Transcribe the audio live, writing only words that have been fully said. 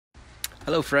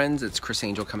Hello friends, it's Chris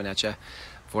Angel coming at you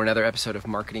for another episode of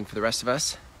Marketing for the Rest of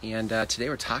Us. And today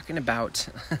we're talking about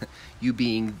you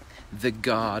being the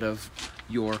god of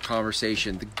your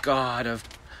conversation, the god of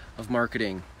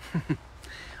marketing. All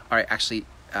right, actually,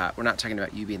 we're not talking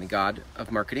about you being the god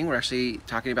of marketing. We're actually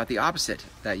talking about the opposite,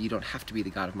 that you don't have to be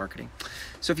the god of marketing.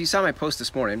 So if you saw my post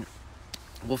this morning,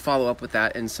 we'll follow up with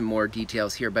that in some more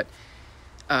details here. But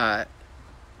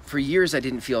for years, I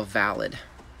didn't feel valid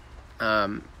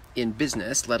in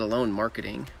business, let alone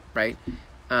marketing, right?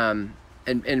 And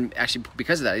actually,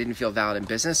 because of that, I didn't feel valid in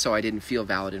business, so I didn't feel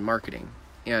valid in marketing.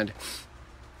 And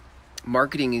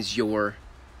marketing is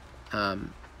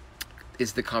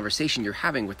is the conversation you're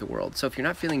having with the world. So if you're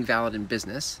not feeling valid in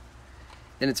business,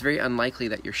 then it's very unlikely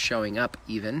that you're showing up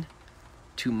even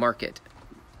to market,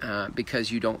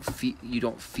 because you don't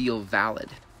feel valid.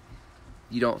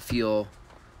 You don't feel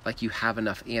like you have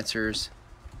enough answers.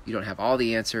 You don't have all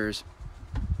the answers.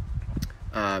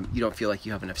 You don't feel like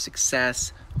you have enough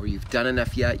success, or you've done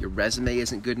enough yet. Your resume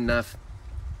isn't good enough.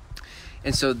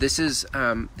 And so this is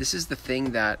the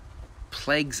thing that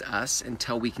plagues us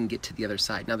until we can get to the other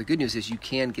side. Now, the good news is you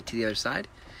can get to the other side,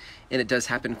 and it does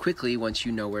happen quickly once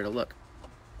you know where to look.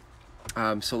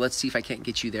 So let's see if I can't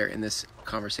get you there in this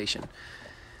conversation.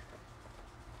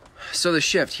 So the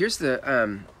shift, here's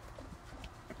the,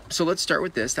 so let's start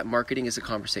with this, that marketing is a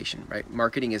conversation, right?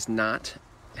 Marketing is not,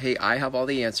 hey, I have all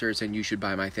the answers and you should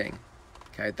buy my thing.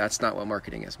 Okay, that's not what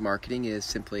marketing is. Marketing is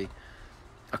simply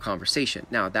a conversation.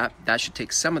 Now, that should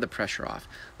take some of the pressure off.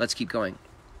 Let's keep going.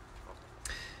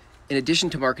 In addition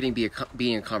to marketing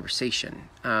being a conversation,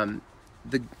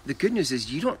 the good news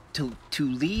is you don't, to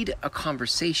lead a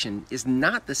conversation is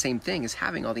not the same thing as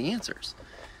having all the answers.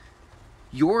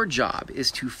 Your job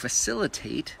is to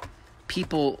facilitate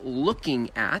people looking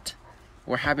at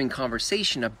or having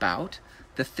conversation about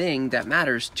the thing that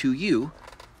matters to you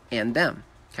and them.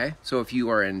 Okay, so if you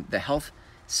are in the health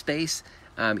space,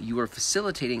 you are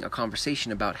facilitating a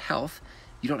conversation about health.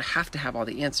 You don't have to have all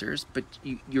the answers, but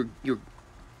you're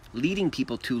leading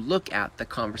people to look at the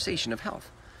conversation of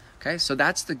health. Okay, so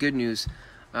that's the good news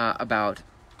about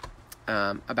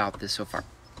this so far.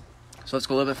 So let's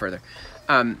go a little bit further.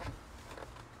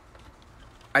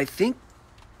 I think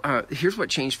here's what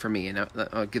changed for me, and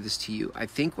I'll give this to you. I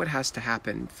think what has to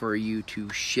happen for you to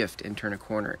shift and turn a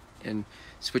corner and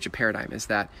switch a paradigm is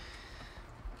that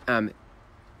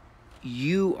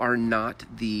you are not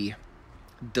the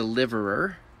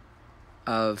deliverer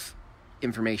of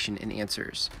information and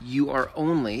answers. You are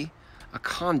only a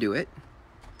conduit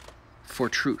for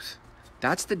truth.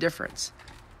 That's the difference.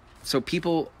 So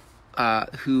people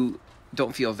who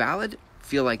don't feel valid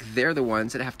feel like they're the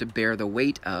ones that have to bear the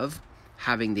weight of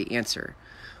having the answer.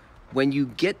 When you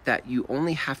get that, you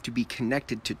only have to be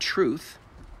connected to truth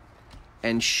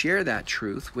and share that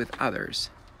truth with others.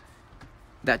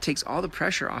 That takes all the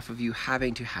pressure off of you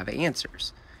having to have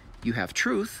answers. You have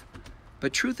truth,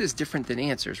 but truth is different than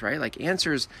answers, right? Like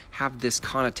answers have this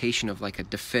connotation of like a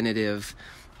definitive,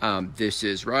 this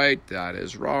is right, that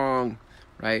is wrong,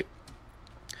 right?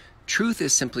 Truth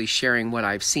is simply sharing what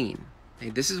I've seen. Hey,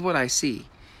 this is what I see.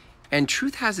 And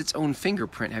truth has its own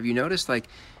fingerprint. Have you noticed, like,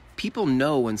 people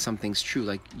know when something's true?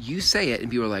 Like, you say it and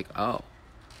people are like, oh,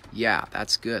 yeah,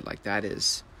 that's good. Like, that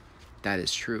is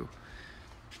true.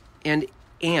 And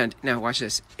now watch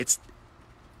this.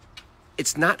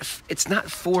 It's not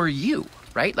for you,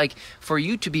 right? Like, for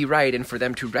you to be right and for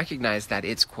them to recognize that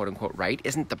it's quote unquote right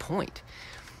isn't the point.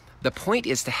 The point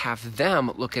is to have them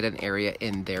look at an area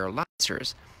in their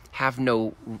lives, have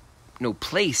no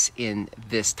place in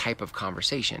this type of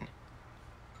conversation.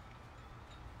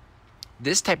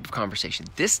 This type of conversation,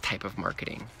 this type of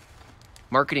marketing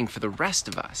for the rest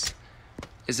of us,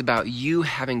 is about you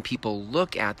having people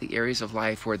look at the areas of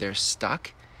life where they're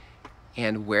stuck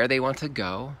and where they want to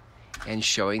go and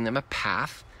showing them a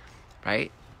path,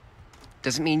 right?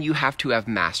 Doesn't mean you have to have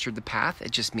mastered the path.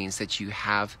 It just means that you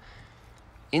have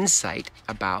insight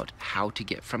about how to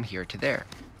get from here to there.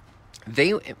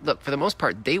 Look, for the most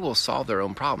part, they will solve their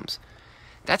own problems.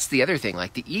 That's the other thing.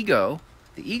 Like the ego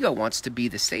wants to be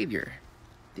the savior.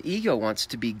 The ego wants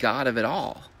to be God of it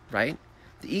all, right?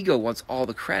 The ego wants all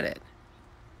the credit.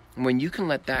 And when you can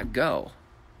let that go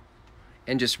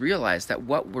and just realize that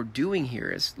what we're doing here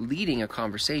is leading a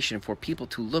conversation for people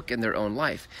to look in their own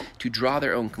life, to draw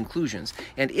their own conclusions.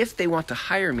 And if they want to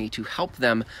hire me to help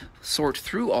them sort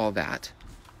through all that,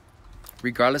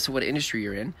 regardless of what industry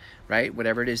you're in, right?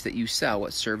 Whatever it is that you sell,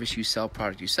 what service you sell,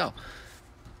 product you sell,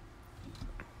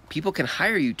 People can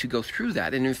hire you to go through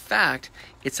that. And in fact,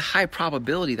 it's a high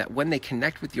probability that when they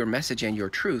connect with your message and your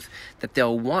truth, that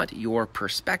they'll want your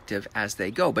perspective as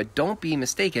they go. But don't be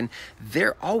mistaken,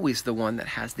 they're always the one that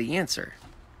has the answer.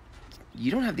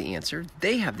 You don't have the answer,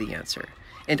 they have the answer.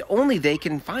 And only they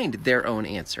can find their own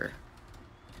answer.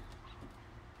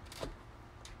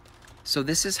 So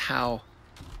this is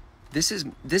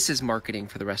marketing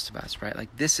for the rest of us, right?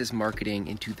 Like this is marketing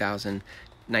in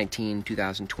 2019,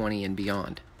 2020 and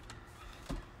beyond.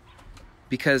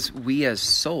 Because we as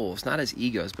souls, not as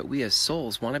egos, but we as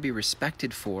souls want to be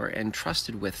respected for and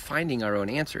trusted with finding our own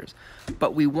answers.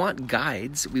 But we want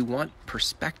guides, we want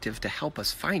perspective to help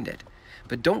us find it.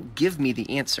 But don't give me the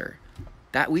answer.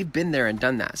 That we've been there and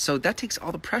done that. So that takes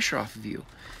all the pressure off of you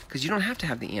because you don't have to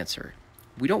have the answer.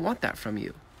 We don't want that from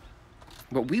you.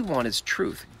 What we want is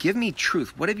truth. Give me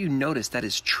truth. What have you noticed that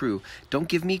is true? Don't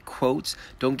give me quotes.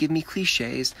 Don't give me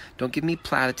cliches. Don't give me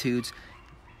platitudes.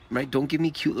 Right? Don't give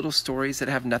me cute little stories that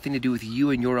have nothing to do with you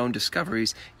and your own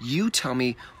discoveries. You tell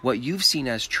me what you've seen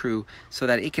as true so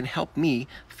that it can help me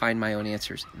find my own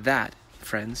answers. That,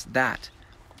 friends, that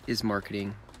is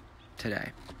marketing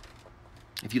today.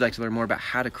 If you'd like to learn more about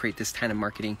how to create this kind of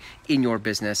marketing in your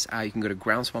business, you can go to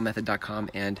groundswellmethod.com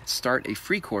and start a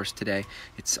free course today.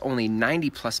 It's only 90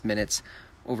 plus minutes,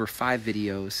 over 5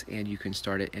 videos, and you can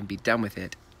start it and be done with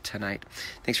it tonight.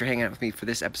 Thanks for hanging out with me for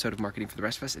this episode of Marketing for the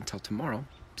Rest of Us. Until tomorrow,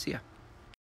 see ya.